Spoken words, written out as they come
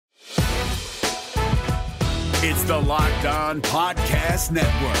It's the Locked On Podcast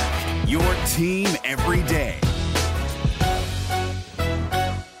Network, your team every day.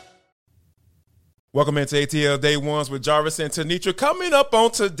 Welcome into ATL Day Ones with Jarvis and Tenitra. Coming up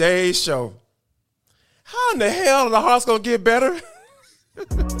on today's show, how in the hell are the Hawks going to get better?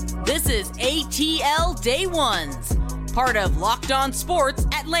 This is ATL Day Ones, part of Locked On Sports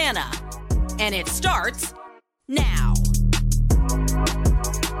Atlanta. And it starts now.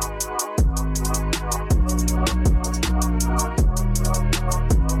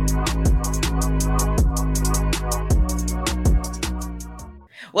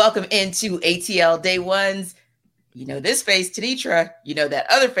 Welcome into ATL Day Ones. You know this face, Tenitra. You know that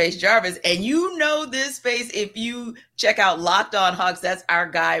other face, Jarvis. And you know this face if you check out Locked On Hawks. That's our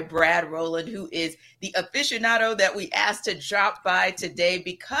guy, Brad Rowland, who is the aficionado that we asked to drop by today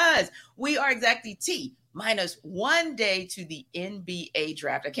because we are exactly T-minus 1 day to the NBA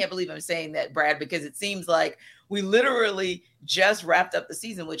draft. I can't believe I'm saying that, Brad, because it seems like we literally just wrapped up the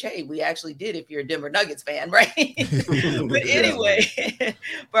season, which, hey, we actually did if you're a Denver Nuggets fan, right? But anyway,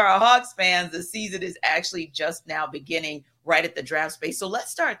 for our Hawks fans, the season is actually just now beginning right at the draft space. So let's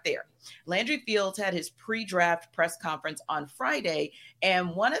start there. Landry Fields had his pre-draft press conference on Friday.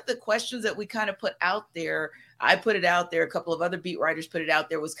 And one of the questions that we kind of put out there, I put it out there, a couple of other beat writers put it out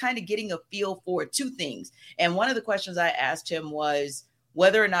there, was kind of getting a feel for two things. And one of the questions I asked him was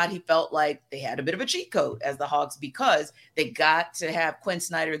whether or not he felt like they had a bit of a cheat code as the Hawks because they got to have Quinn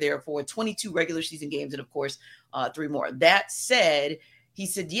Snyder there for 22 regular season games and, of course, 3 more. That said, he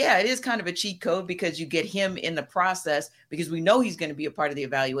said, yeah, it is kind of a cheat code because you get him in the process because we know he's going to be a part of the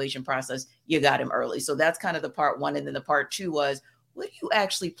evaluation process. You got him early. So that's kind of the part one. And then the part two was, what do you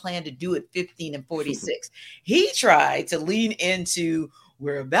actually plan to do at 15 and 46? He tried to lean into,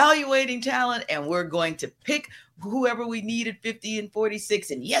 we're evaluating talent and we're going to pick whoever we need at 50 and 46.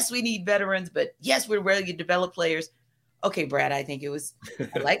 And yes, we need veterans, but yes, we're ready to develop players. Okay, Brad, I think it was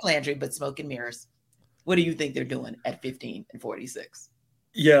like Landry, but smoke and mirrors. What do you think they're doing at 15 and 46?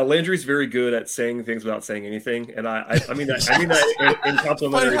 Yeah, Landry's very good at saying things without saying anything, and I mean that in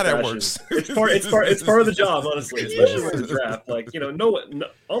complimentary fashion. It's part of the job, honestly, especially with the draft. Like,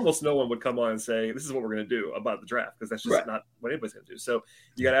 almost no one would come on and say this is what we're going to do about the draft because that's just not what anybody's going to do. So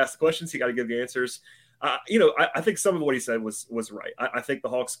you got to ask the questions, you got to give the answers. I think some of what he said was right. I think the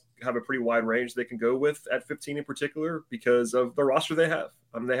Hawks have a pretty wide range they can go with at 15 in particular because of the roster they have.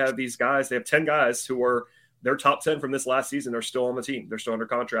 They have these guys. They have 10 guys who are their top 10 from this last season are still on the team. They're still under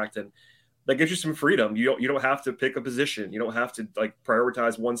contract, and that gives you some freedom. You don't have to pick a position. You don't have to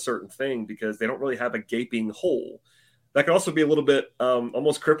prioritize one certain thing because they don't really have a gaping hole. That can also be a little bit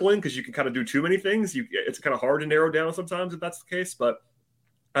almost crippling because you can kind of do too many things. It's kind of hard to narrow down sometimes if that's the case, but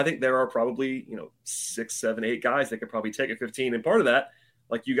I think there are probably 6, 7, 8 guys they could probably take at 15, and part of that,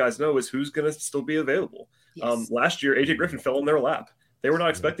 like you guys know, is who's going to still be available. Yes. Last year, AJ Griffin fell in their lap. They were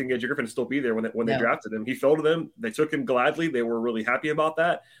not expecting AJ Griffin to still be there when they drafted him. He fell to them. They took him gladly. They were really happy about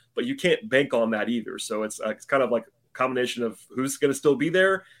that. But you can't bank on that either. So it's kind of like a combination of who's going to still be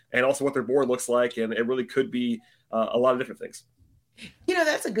there and also what their board looks like. And it really could be a lot of different things.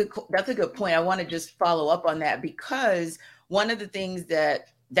 That's a good point. I want to just follow up on that because one of the things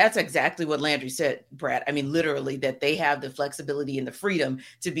that's exactly what Landry said, Brad. I mean, literally, that they have the flexibility and the freedom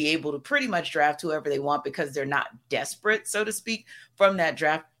to be able to pretty much draft whoever they want because they're not desperate, so to speak, from that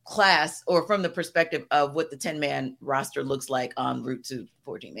draft class or from the perspective of what the 10-man roster looks like en route to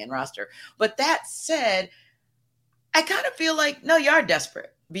 14-man roster. But that said, I kind of feel like, no, you are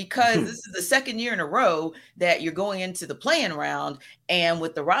desperate because this is the second year in a row that you're going into the play-in round. And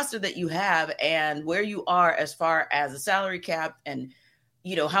with the roster that you have and where you are as far as a salary cap and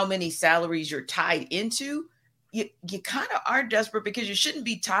how many salaries you're tied into, you kind of are desperate because you shouldn't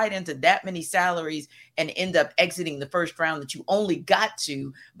be tied into that many salaries and end up exiting the first round that you only got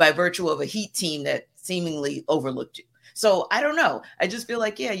to by virtue of a Heat team that seemingly overlooked you. So I don't know. I just feel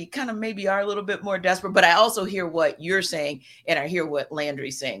like, you kind of maybe are a little bit more desperate, but I also hear what you're saying and I hear what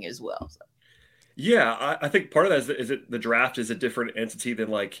Landry's saying as well. So. Yeah, I think part of that is that the draft is a different entity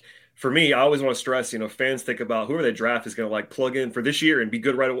than for me, I always want to stress, fans think about whoever they draft is going to plug in for this year and be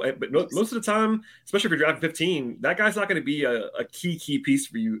good right away. But most of the time, especially if you're drafting 15, that guy's not going to be a key piece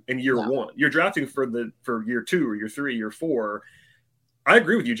for you in year one. You're drafting for year 2 or year 3, year 4. I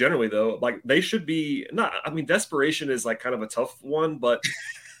agree with you generally, though. They should be not. I mean, desperation is kind of a tough one, but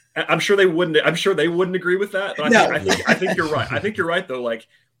I'm sure they wouldn't agree with that. But I think you're right. I think you're right, though.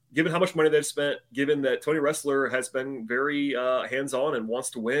 Given how much money they've spent, given that Tony Ressler has been very hands-on and wants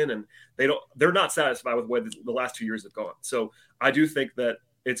to win, and they're not satisfied with the way the last 2 years have gone. So I do think that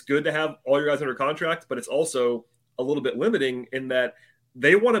it's good to have all your guys under contract, but it's also a little bit limiting in that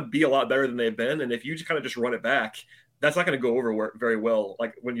they want to be a lot better than they've been. And if you just kind of just run it back, that's not going to go over very well.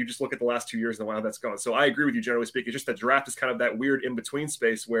 Like when you just look at the last 2 years and how that's gone. So I agree with you, generally speaking. It's just that draft is kind of that weird in-between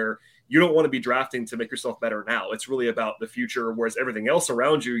space where you don't want to be drafting to make yourself better now. It's really about the future, whereas everything else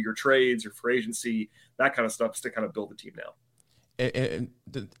around you, your trades, your free agency, that kind of stuff is to kind of build the team now.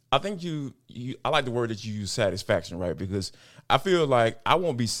 I think I like the word that you use, satisfaction, right? Because I feel like I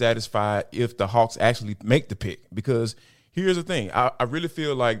won't be satisfied if the Hawks actually make the pick. Because here's the thing, I really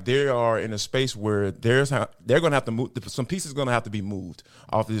feel like they are in a space where they're going to have to move. Some pieces going to have to be moved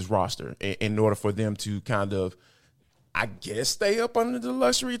off of this roster in order for them to kind of, I guess, stay up under the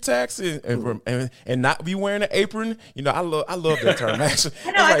luxury tax and not be wearing an apron. You know, I love that term. Actually,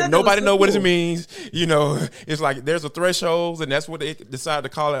 like nobody knows what it means. You know, it's like there's a threshold, and that's what they decided to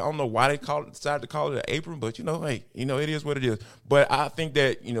call it. I don't know why they decided to call it an apron, but you know, hey, you know, it is what it is. But I think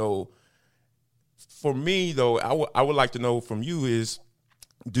that, you know, for me though, I would like to know from you is,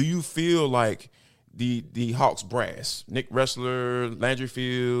 do you feel like the Hawks brass, Nick Ressler, Landry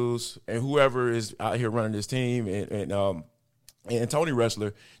Fields, and whoever is out here running this team, and Tony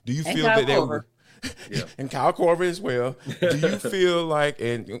Ressler, do you feel that they were, and Kyle Korver as well? Do you feel like,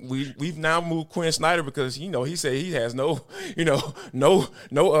 and we've now moved Quinn Snyder because, you know, he said he has no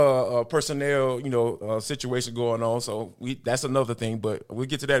personnel situation going on, so that's another thing, but we'll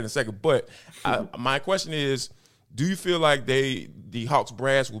get to that in a second. But my question is, do you feel like the Hawks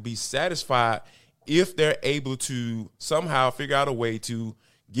brass will be satisfied if they're able to somehow figure out a way to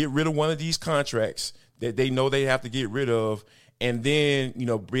get rid of one of these contracts that they know they have to get rid of, and then, you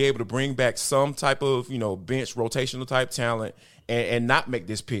know, be able to bring back some type of, you know, bench rotational type talent and not make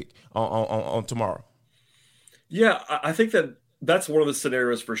this pick on tomorrow? Yeah, I think that's one of the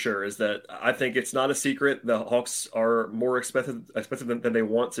scenarios for sure, is that I think it's not a secret the Hawks are more expensive than they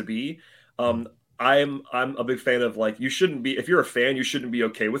want to be. I'm a big fan of, like, you shouldn't be, if you're a fan, you shouldn't be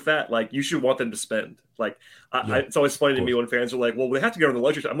okay with that. Like, you should want them to spend. Like, it's always funny to me when fans are like, well, they have to go on the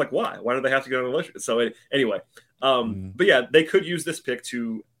luxury. I'm like, why? Why do they have to go on the luxury? So anyway, but yeah, they could use this pick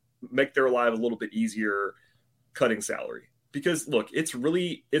to make their life a little bit easier cutting salary. Because look, it's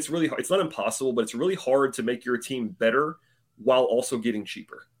really hard. It's not impossible, but it's really hard to make your team better while also getting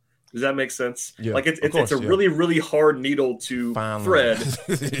cheaper. Does that make sense? Yeah, like it's a really, really hard needle to thread.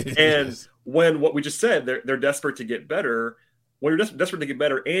 And when what we just said, they're desperate to get better. When you're desperate to get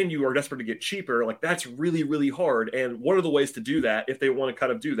better and you are desperate to get cheaper, like, that's really, really hard. And one of the ways to do that, if they want to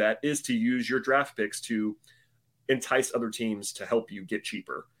kind of do that, is to use your draft picks to entice other teams to help you get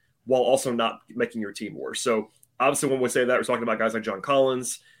cheaper while also not making your team worse. So obviously when we say that, we're talking about guys like John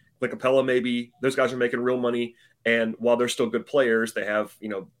Collins, like Capella maybe. Those guys are making real money. And while they're still good players, they have, you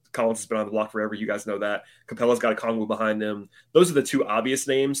know, Collins has been on the block forever. You guys know that. Capella's got a Kongwu behind him. Those are the two obvious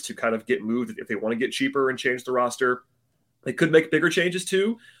names to kind of get moved if they want to get cheaper and change the roster. They could make bigger changes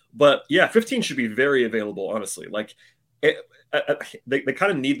too. But yeah, 15 should be very available, honestly. Like, they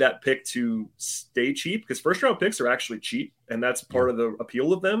kind of need that pick to stay cheap, because first-round picks are actually cheap, and that's part of the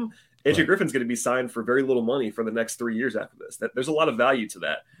appeal of them. AJ Griffin's going to be signed for very little money for the next 3 years after this. There's a lot of value to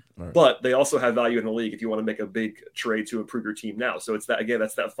that. Right. But they also have value in the league if you want to make a big trade to improve your team now. So it's that, again,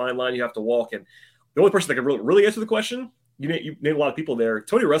 that's that fine line you have to walk. And the only person that can really answer the question, you name a lot of people there.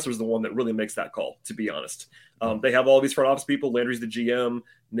 Tony Ressler is the one that really makes that call, to be honest. They have all these front office people. Landry's the GM,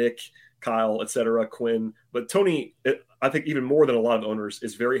 Nick, Kyle, etc., Quinn. But Tony, I think even more than a lot of owners,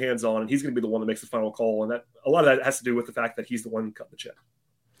 is very hands-on, and he's going to be the one that makes the final call. And that a lot of that has to do with the fact that he's the one cutting the check.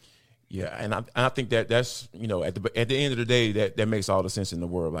 Yeah, and I think that's, you know, at the end of the day, that makes all the sense in the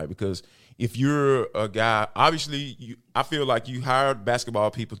world, right? Because if you're a guy, obviously, I feel like you hired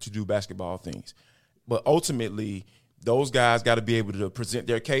basketball people to do basketball things, but ultimately, those guys got to be able to present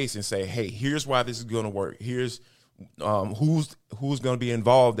their case and say, hey, here's why this is going to work. Here's who's going to be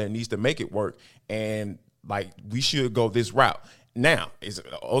involved that needs to make it work, and like, we should go this route. Now,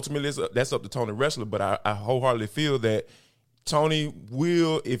 ultimately that's up to Tony Ressler, but I wholeheartedly feel that Tony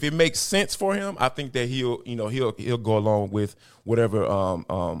will, if it makes sense for him, I think that he'll go along with whatever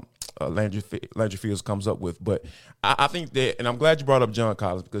Landry Fields comes up with. But I think that, and I'm glad you brought up John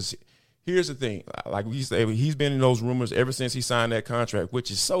Collins, because here's the thing. Like we say, he's been in those rumors ever since he signed that contract, which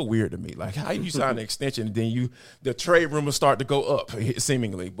is so weird to me. Like, how you sign an extension and then the trade rumors start to go up,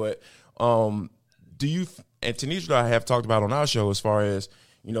 seemingly. But do you, and Tenitra and I have talked about on our show as far as,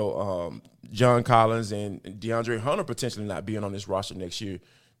 you know, John Collins and DeAndre Hunter potentially not being on this roster next year.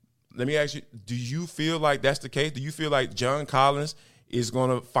 Let me ask you, do you feel like that's the case? Do you feel like John Collins is going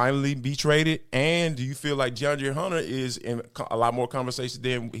to finally be traded? And do you feel like DeAndre Hunter is in a lot more conversation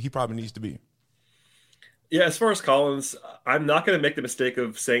than he probably needs to be? Yeah, as far as Collins, I'm not going to make the mistake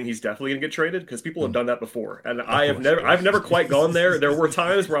of saying he's definitely going to get traded because people have done that before, and I've never quite gone there. There were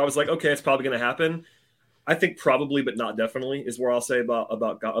times where I was like, okay, it's probably going to happen. I think probably, but not definitely, is where I'll say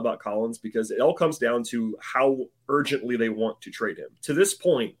about Collins, because it all comes down to how urgently they want to trade him. To this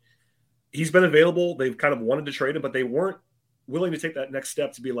point, he's been available. They've kind of wanted to trade him, but they weren't willing to take that next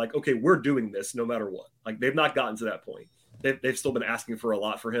step to be like, okay, we're doing this no matter what. Like, they've not gotten to that point. They've still been asking for a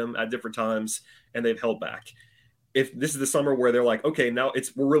lot for him at different times, and they've held back. If this is the summer where they're like, okay, now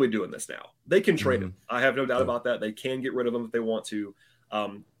we're really doing this now, they can trade him. I have no doubt about that. They can get rid of him if they want to.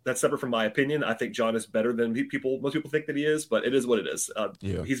 That's separate from my opinion. I think John is better than most people think that he is, but it is what it is.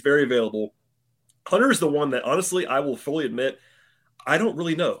 He's very available. Hunter is the one that, honestly, I will fully admit, I don't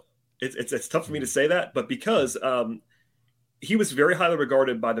really know. It's tough for me to say that, but because he was very highly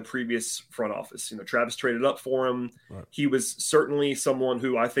regarded by the previous front office. Travis traded up for him. Right. He was certainly someone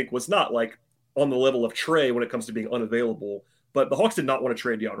who I think was not like on the level of Trey when it comes to being unavailable, but the Hawks did not want to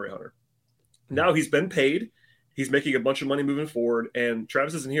trade DeAndre Hunter. Now he's been paid. He's making a bunch of money moving forward, and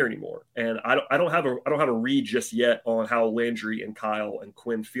Travis isn't here anymore. And I don't have a read just yet on how Landry and Kyle and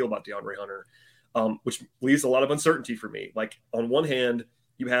Quinn feel about DeAndre Hunter, which leaves a lot of uncertainty for me. Like, on one hand,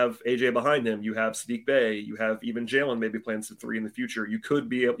 you have AJ behind him, you have Sadiq Bey, you have even Jalen maybe playing some three in the future. You could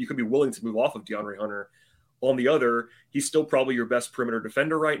be willing to move off of DeAndre Hunter. On the other, he's still probably your best perimeter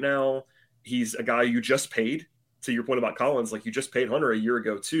defender right now. He's a guy you just paid. To your point about Collins, like, you just paid Hunter a year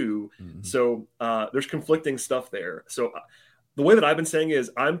ago too. Mm-hmm. So there's conflicting stuff there. So the way that I've been saying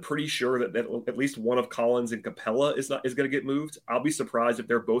is I'm pretty sure that at least one of Collins and Capella is going to get moved. I'll be surprised if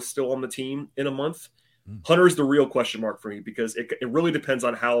they're both still on the team in a month. Mm-hmm. Hunter's the real question mark for me, because it really depends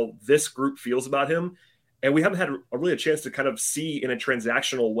on how this group feels about him. And we haven't had a chance to kind of see in a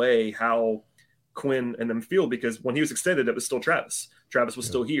transactional way how Quinn and them feel, because when he was extended, it was still Travis. Travis was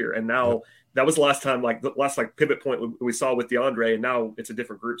still here. And now that was the last time, the last pivot point we saw with DeAndre, and now it's a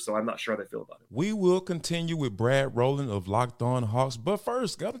different group. So I'm not sure how they feel about it. We will continue with Brad Rowland of Locked On Hawks. But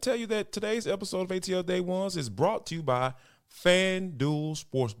first, got to tell you that today's episode of ATL Day Ones is brought to you by FanDuel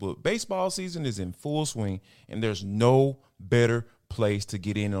Sportsbook. Baseball season is in full swing, and there's no better place to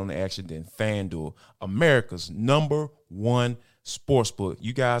get in on the action than FanDuel, America's #1 sportsbook.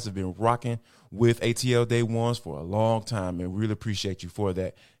 You guys have been rocking with ATL Day Ones for a long time, and really appreciate you for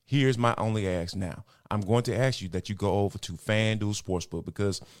that. Here's my only ask now. I'm going to ask you that you go over to FanDuel Sportsbook,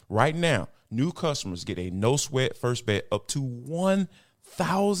 because right now, new customers get a no-sweat first bet up to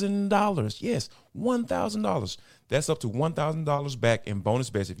 $1,000. Yes, $1,000. That's up to $1,000 back in bonus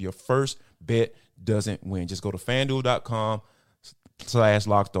bets if your first bet doesn't win. Just go to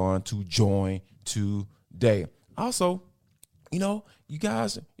FanDuel.com/lockedon to join today. Also, you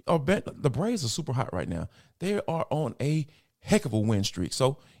guys are the Braves are super hot right now. They are on a heck of a win streak.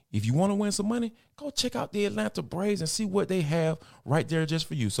 So if you want to win some money, go check out the Atlanta Braves and see what they have right there just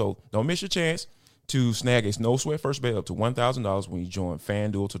for you. So don't miss your chance to snag a no sweat first bet up to $1,000 when you join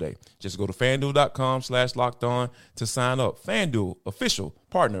FanDuel today. Just go to FanDuel.com/lockedon to sign up. FanDuel, official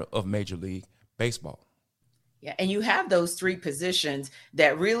partner of Major League Baseball. Yeah, and you have those three positions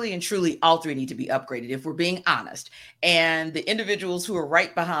that really and truly all three need to be upgraded, if we're being honest. And the individuals who are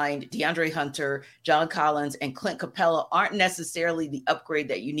right behind DeAndre Hunter, John Collins, and Clint Capella aren't necessarily the upgrade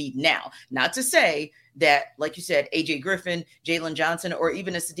that you need now. Not to say that, like you said, AJ Griffin, Jalen Johnson, or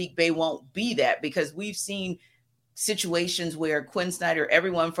even a Sadiq Bey won't be that, because we've seen situations where Quinn Snyder,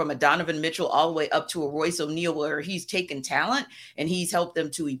 everyone from a Donovan Mitchell all the way up to a Royce O'Neal, where he's taken talent and he's helped them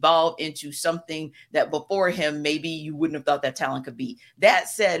to evolve into something that before him, maybe you wouldn't have thought that talent could be. That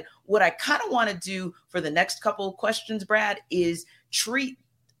said, what I kind of want to do for the next couple of questions, Brad, is treat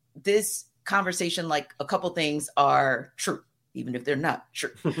this conversation like a couple things are true, even if they're not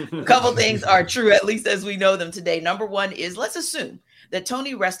true. A couple things are true, at least as we know them today. Number one is, let's assume that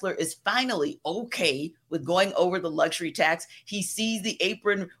Tony Ressler is finally okay with going over the luxury tax. He sees the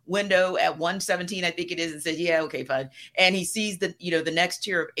apron window at 117, I think it is, and says, yeah, okay, fine. And he sees the next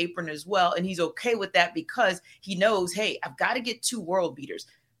tier of apron as well. And he's okay with that because he knows, hey, I've got to get 2 world beaters.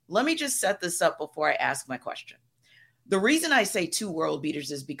 Let me just set this up before I ask my question. The reason I say 2 world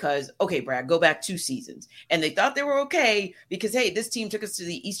beaters is because, okay, Brad, go back 2 seasons. And they thought they were okay because, hey, this team took us to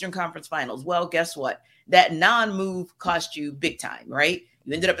the Eastern Conference Finals. Well, guess what? That non-move cost you big time, right?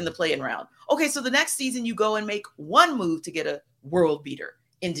 You ended up in the play-in round. Okay, so the next season you go and make 1 move to get a world beater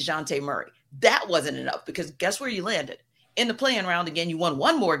in DeJounte Murray. That wasn't enough, because guess where you landed? In the play-in round again. You won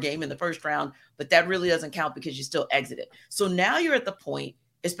 1 more game in the first round, but that really doesn't count because you still exited. So now you're at the point,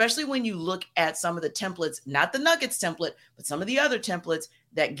 especially when you look at some of the templates, not the Nuggets template, but some of the other templates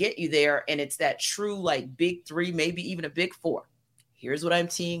that get you there, and it's that true like big 3, maybe even a big 4. Here's what I'm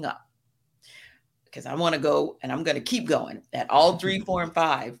teeing up. because I want to go and I'm going to keep going at all 3, 4, and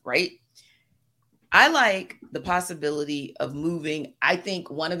 5, right? I like the possibility of moving. I think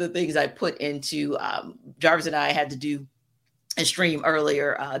one of the things I put into Jarvis and I had to do a stream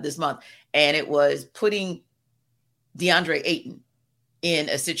earlier this month, and it was putting DeAndre Ayton in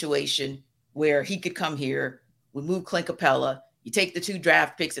a situation where he could come here. We move Clint Capella. You take the 2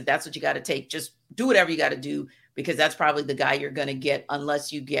 draft picks if that's what you got to take. Just do whatever you got to do, because that's probably the guy you're going to get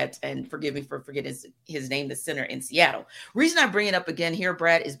unless you get, and forgive me for forgetting his name, the center in Seattle. Reason I bring it up again here,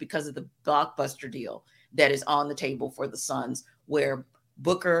 Brad, is because of the blockbuster deal that is on the table for the Suns, where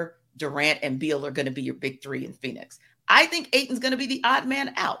Booker, Durant, and Beal are going to be your big 3 in Phoenix. I think Ayton's going to be the odd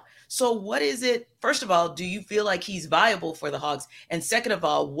man out. So what is it? First of all, do you feel like he's viable for the Hawks? And second of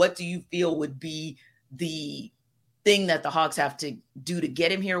all, what do you feel would be the thing that the Hawks have to do to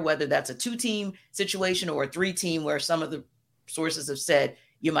get him here, whether that's a 2-team situation or a 3-team, where some of the sources have said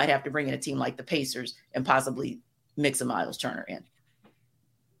you might have to bring in a team like the Pacers and possibly mix a Miles Turner in?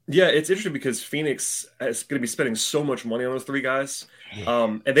 Yeah, it's interesting because Phoenix is going to be spending so much money on those 3 guys.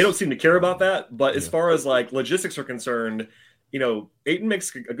 And they don't seem to care about that. But as far as like logistics are concerned, Ayton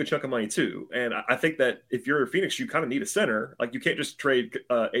makes a good chunk of money too. And I think that if you're Phoenix, you kind of need a center. Like, you can't just trade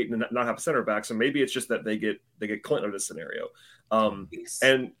Ayton and not have a center back. So maybe it's just that they get Clint in this scenario.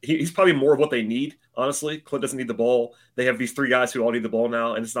 And he's probably more of what they need, honestly. Clint doesn't need the ball. They have these 3 guys who all need the ball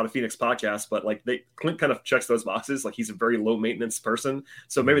now, and it's not a Phoenix podcast, but like Clint kind of checks those boxes. Like, he's a very low maintenance person.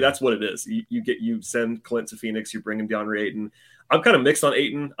 So maybe that's what it is. You send Clint to Phoenix, you bring in DeAndre Ayton. I'm kind of mixed on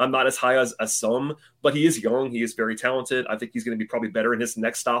Ayton. I'm not as high as some, but he is young. He is very talented. I think he's going to be probably better in his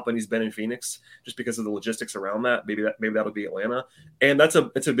next stop than he's been in Phoenix, just because of the logistics around that. Maybe that'll be Atlanta, and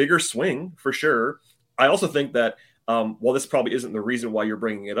it's a bigger swing for sure. I also think that while this probably isn't the reason why you're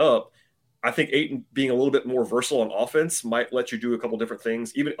bringing it up, I think Ayton being a little bit more versatile on offense might let you do a couple different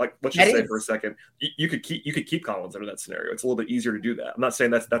things. Even like, let's just say for a second, you could keep Collins under that scenario. It's a little bit easier to do that. I'm not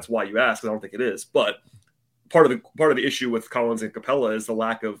saying that's why you asked, because I don't think it is, but part of the issue with Collins and Capella is the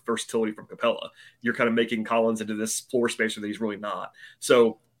lack of versatility from Capella. You're kind of making Collins into this floor spacer that he's really not.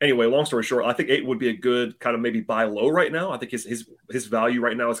 So anyway, long story short, I think Ayton would be a good kind of maybe buy low right now. I think his value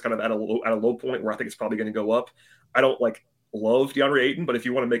right now is kind of at a low point where I think it's probably going to go up. I don't love DeAndre Ayton, but if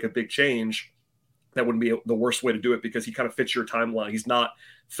you want to make a big change, that wouldn't be the worst way to do it, because he kind of fits your timeline. He's not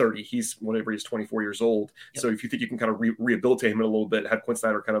 30. He's 24 years old. Yep. So if you think you can kind of rehabilitate him a little bit, have Quinn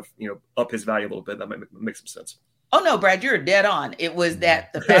Snyder kind of, up his value a little bit, that might make some sense. Oh, no, Brad, you're dead on. It was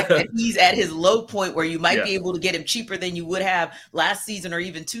that the fact that he's at his low point where you might be able to get him cheaper than you would have last season or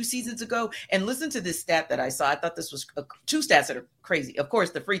even 2 seasons ago. And listen to this stat that I saw. I thought this was 2 stats that are crazy. Of course,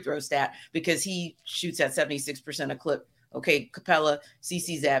 the free throw stat, because he shoots at 76% a clip. Okay, Capella,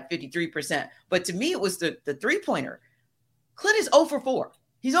 CC's at 53%. But to me, it was the 3-pointer. Clint is 0 for 4.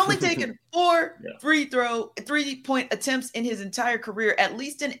 He's only taken 4 3-point attempts in his entire career, at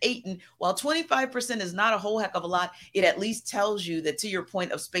least in Ayton. While 25% is not a whole heck of a lot, it at least tells you that, to your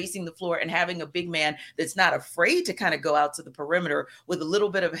point of spacing the floor and having a big man that's not afraid to kind of go out to the perimeter with a little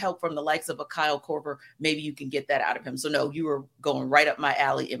bit of help from the likes of a Kyle Korver, maybe you can get that out of him. So no, you were going right up my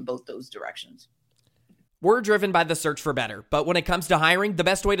alley in both those directions. We're driven by the search for better, but when it comes to hiring, the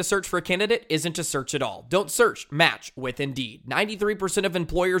best way to search for a candidate isn't to search at all. Don't search, match with Indeed. 93% of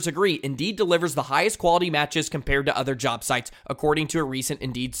employers agree Indeed delivers the highest quality matches compared to other job sites, according to a recent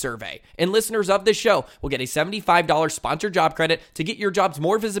Indeed survey. And listeners of this show will get a $75 sponsored job credit to get your jobs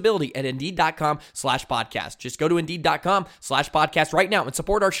more visibility at Indeed.com/podcast. Just go to Indeed.com/podcast right now and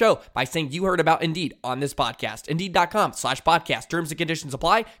support our show by saying you heard about Indeed on this podcast. Indeed.com/podcast. Terms and conditions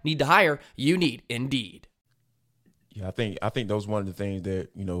apply. Need to hire? You need Indeed. Yeah, I think those one of the things that,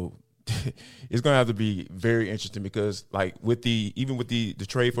 it's going to have to be very interesting, because with the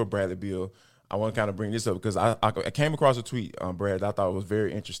trade for Bradley Beal, I want to kind of bring this up because I came across a tweet, Brad, that I thought was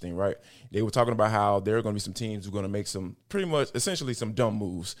very interesting, right? They were talking about how there are going to be some teams who are going to make some essentially some dumb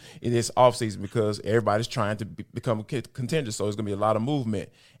moves in this offseason because everybody's trying to become contenders, so there's going to be a lot of movement.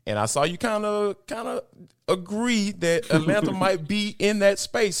 And I saw you kind of agree that Atlanta might be in that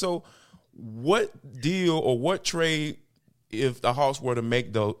space. So what deal or what trade, if the Hawks were to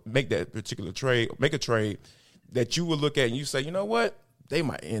make that particular trade, make a trade that you would look at and you say, you know what, they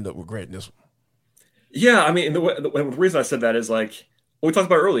might end up regretting this one? Yeah, I mean, the reason I said that is what we talked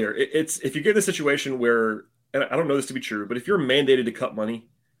about earlier. It's if you get in a situation where, and I don't know this to be true, but if you're mandated to cut money,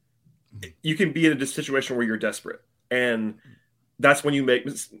 you can be in a situation where you're desperate, and that's when you make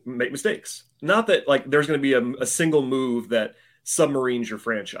mistakes. Not that there's going to be a single move that submarines your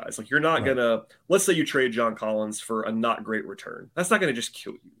franchise. You're not going to, let's say you trade John Collins for a not great return. That's not going to just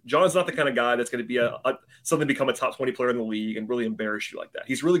kill you. John's not the kind of guy that's going to be suddenly become a top 20 player in the league and really embarrass you like that.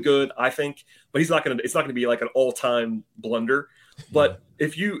 He's really good, I think, but it's not going to be like an all-time blunder. But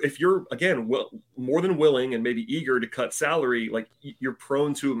if you're again more than willing and maybe eager to cut salary, like you're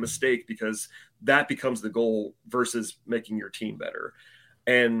prone to a mistake because that becomes the goal versus making your team better.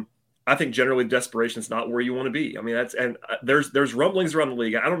 And I think generally desperation is not where you want to be. I mean, there's rumblings around the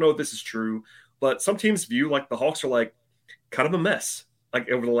league. I don't know if this is true, but some teams view like the Hawks are like kind of a mess like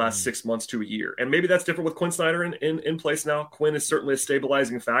over the last 6 months to a year. And maybe that's different with Quinn Snyder in place now. Quinn is certainly a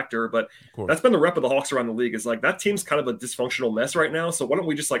stabilizing factor, but that's been the rep of the Hawks around the league is like that team's kind of a dysfunctional mess right now. So why don't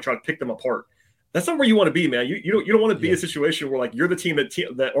we just like try to pick them apart? That's not where you want to be, man. You don't want to be in a situation where like you're the team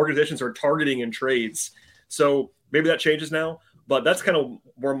that organizations are targeting in trades. So maybe that changes now, but that's kind of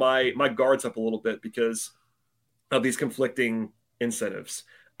where my guard's up a little bit because of these conflicting incentives.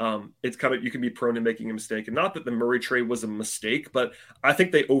 It's kind of, you can be prone to making a mistake, and not that the Murray trade was a mistake, but I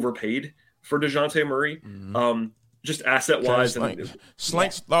think they overpaid for DeJounte Murray, just asset wise.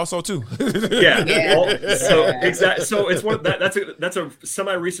 Slanks also too. So exactly. So it's that's a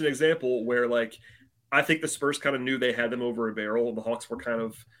semi-recent example where like, I think the Spurs kind of knew they had them over a barrel. The Hawks were kind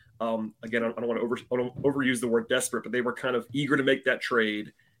of, again, I don't want to overuse the word desperate, but they were kind of eager to make that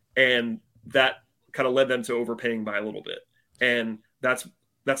trade. And that kind of led them to overpaying by a little bit. And that's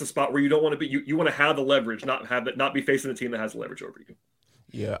a spot where you don't want to be. You want to have the leverage, not be facing a team that has leverage over you.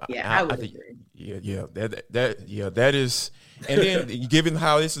 Yeah, I would agree. That is. And then given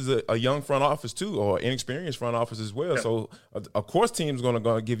how this is a young front office too, or inexperienced front office as well, so of course teams going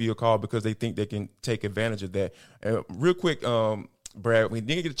to give you a call because they think they can take advantage of that. Real quick, Brad, we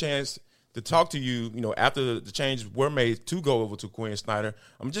didn't get a chance to talk to you, after the changes were made to go over to Quinn Snyder.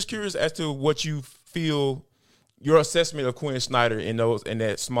 I'm just curious as to what you feel. Your assessment of Quinn Snyder in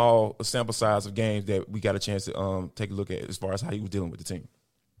that small sample size of games that we got a chance to take a look at as far as how he was dealing with the team.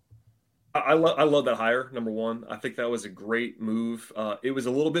 I love that hire, number one. I think that was a great move. It was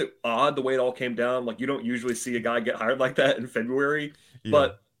a little bit odd the way it all came down. Like, you don't usually see a guy get hired like that in February. Yeah.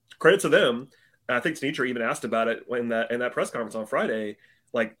 But credit to them. And I think Tenitra even asked about it in that press conference on Friday.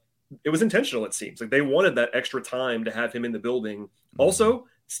 Like, it was intentional, it seems. Like, they wanted that extra time to have him in the building. Mm-hmm. Also,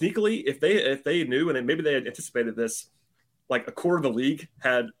 sneakily, if they knew, and maybe they had anticipated this, like a quarter of the league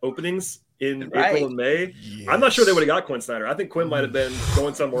had openings in April and May. Yes. I'm not sure they would have got Quinn Snyder. I think Quinn might have been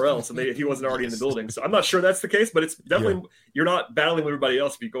going somewhere else if he wasn't already in the building. So I'm not sure that's the case, but it's definitely you're not battling with everybody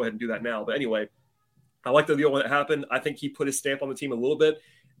else if you go ahead and do that now. But anyway, I like the deal when it happened. I think he put his stamp on the team a little bit.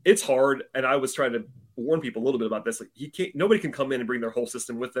 It's hard, and I was trying to warn people a little bit about this. Like, nobody can come in and bring their whole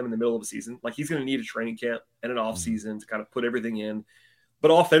system with them in the middle of a season. Like, he's going to need a training camp and an off season to kind of put everything in. But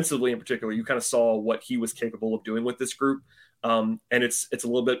offensively in particular, you kind of saw what he was capable of doing with this group. And it's a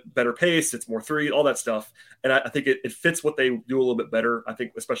little bit better pace. It's more three, all that stuff. And I think it fits what they do a little bit better, I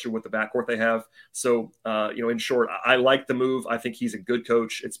think, especially with the backcourt they have. So, in short, I like the move. I think he's a good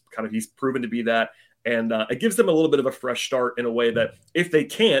coach. He's proven to be that. And it gives them a little bit of a fresh start in a way that if they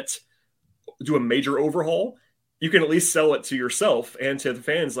can't do a major overhaul, you can at least sell it to yourself and to the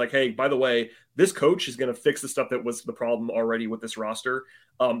fans. Like, hey, by the way, this coach is going to fix the stuff that was the problem already with this roster.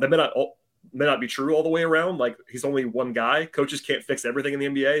 That may not be true all the way around. Like, he's only one guy. Coaches can't fix everything in the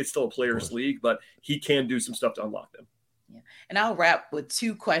NBA. It's still a players' league, but he can do some stuff to unlock them. Yeah. And I'll wrap with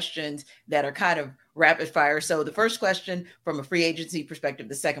two questions that are kind of rapid fire. So the first question from a free agency perspective,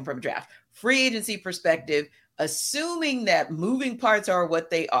 the second from a draft. Free agency perspective, assuming that moving parts are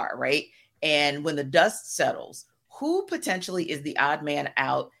what they are, right? And when the dust settles, who potentially is the odd man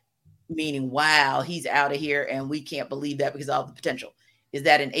out, meaning, wow, he's out of here and we can't believe that because of all the potential? Is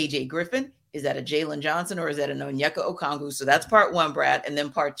that an AJ Griffin? Is that a Jalen Johnson? Or is that a Onyeka Okongwu? So that's part one, Brad. And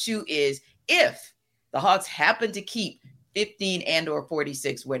then part two is, if the Hawks happen to keep 15 and or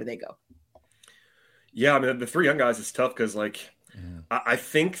 46, where do they go? Yeah, I mean, the three young guys is tough because, I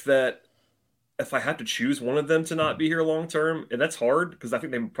think that if I had to choose one of them to not be here long term, and that's hard because I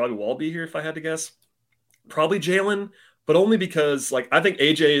think they probably will all be here if I had to guess, probably Jalen, but only because, I think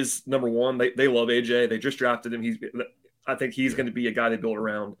AJ is number one. They love AJ. They just drafted him. I think he's going to be a guy they build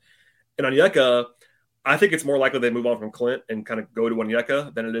around. And Onyeka, I think it's more likely they move on from Clint and kind of go to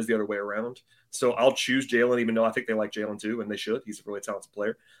Onyeka than it is the other way around. So I'll choose Jalen, even though I think they like Jalen too, and they should. He's a really talented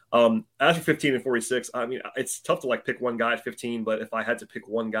player. As for 15 and 46, I mean, it's tough to pick one guy at 15, but if I had to pick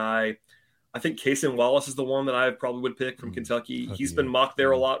one guy, I think Cason Wallace is the one that I probably would pick from Kentucky. He's been mocked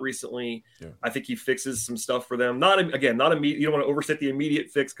there a lot recently. Yeah. I think he fixes some stuff for them. Not immediate. You don't want to overstate the immediate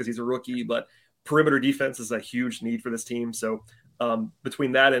fix because he's a rookie, but perimeter defense is a huge need for this team. So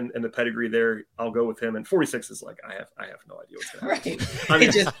between that and the pedigree there, I'll go with him. And 46 is like I have no idea what's going to happen. Right. I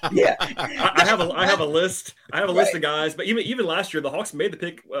mean, I have a list. I have a list of guys. But even last year, the Hawks made the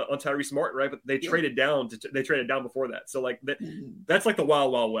pick on Tyrese Martin, right? But they traded down. They traded down before that. So like that's like the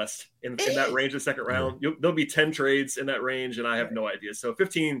wild west in that range of the second round. There'll be 10 trades in that range, and I have no idea. So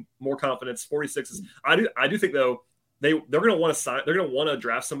 15 more confidence. 46 is. I do think though. They're going to want to sign. They're going to want to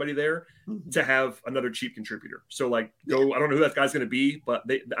draft somebody there to have another cheap contributor. So like, I don't know who that guy's going to be, but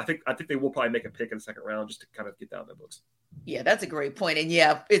I think they will probably make a pick in the second round just to kind of get down their books. Yeah, that's a great point. And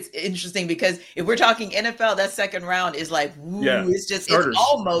yeah, it's interesting because if we're talking NFL, that second round is like, it's just starters. It's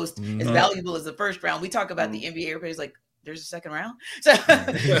almost as valuable as the first round. We talk about the NBA. Everybody's like, there's a second round. So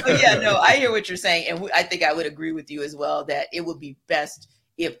yeah, no, I hear what you're saying, and I think I would agree with you as well that it would be best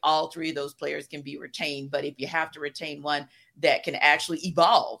if all three of those players can be retained. But if you have to retain one that can actually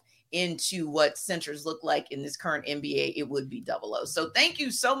evolve into what centers look like in this current NBA, it would be 00. So thank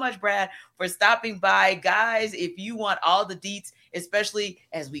you so much, Brad, for stopping by. Guys, if you want all the deets, especially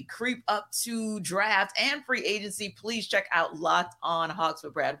as we creep up to draft and free agency, please check out Locked On Hawks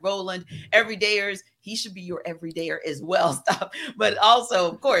with Brad Rowland. Everydayers, he should be your everydayer as well. Stop. But also,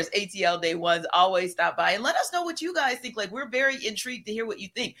 of course, ATL Day Ones, always stop by and let us know what you guys think. Like, we're very intrigued to hear what you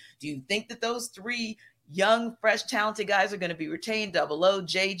think. Do you think that those three young, fresh, talented guys are going to be retained? 00,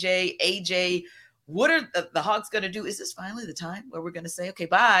 JJ, AJ. What are the Hawks going to do? Is this finally the time where we're going to say, okay,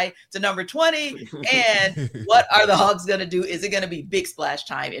 bye to number 20? And what are the Hawks going to do? Is it going to be big splash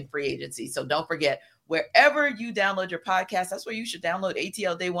time in free agency? So don't forget, wherever you download your podcast, that's where you should download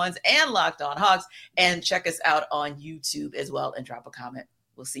ATL Day Ones and Locked On Hawks, and check us out on YouTube as well and drop a comment.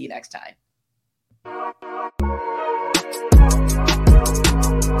 We'll see you next time.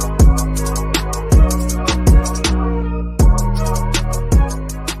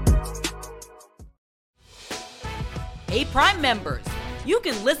 Hey, Prime members, you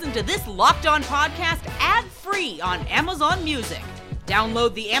can listen to this Locked On podcast ad-free on Amazon Music.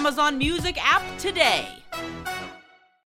 Download the Amazon Music app today.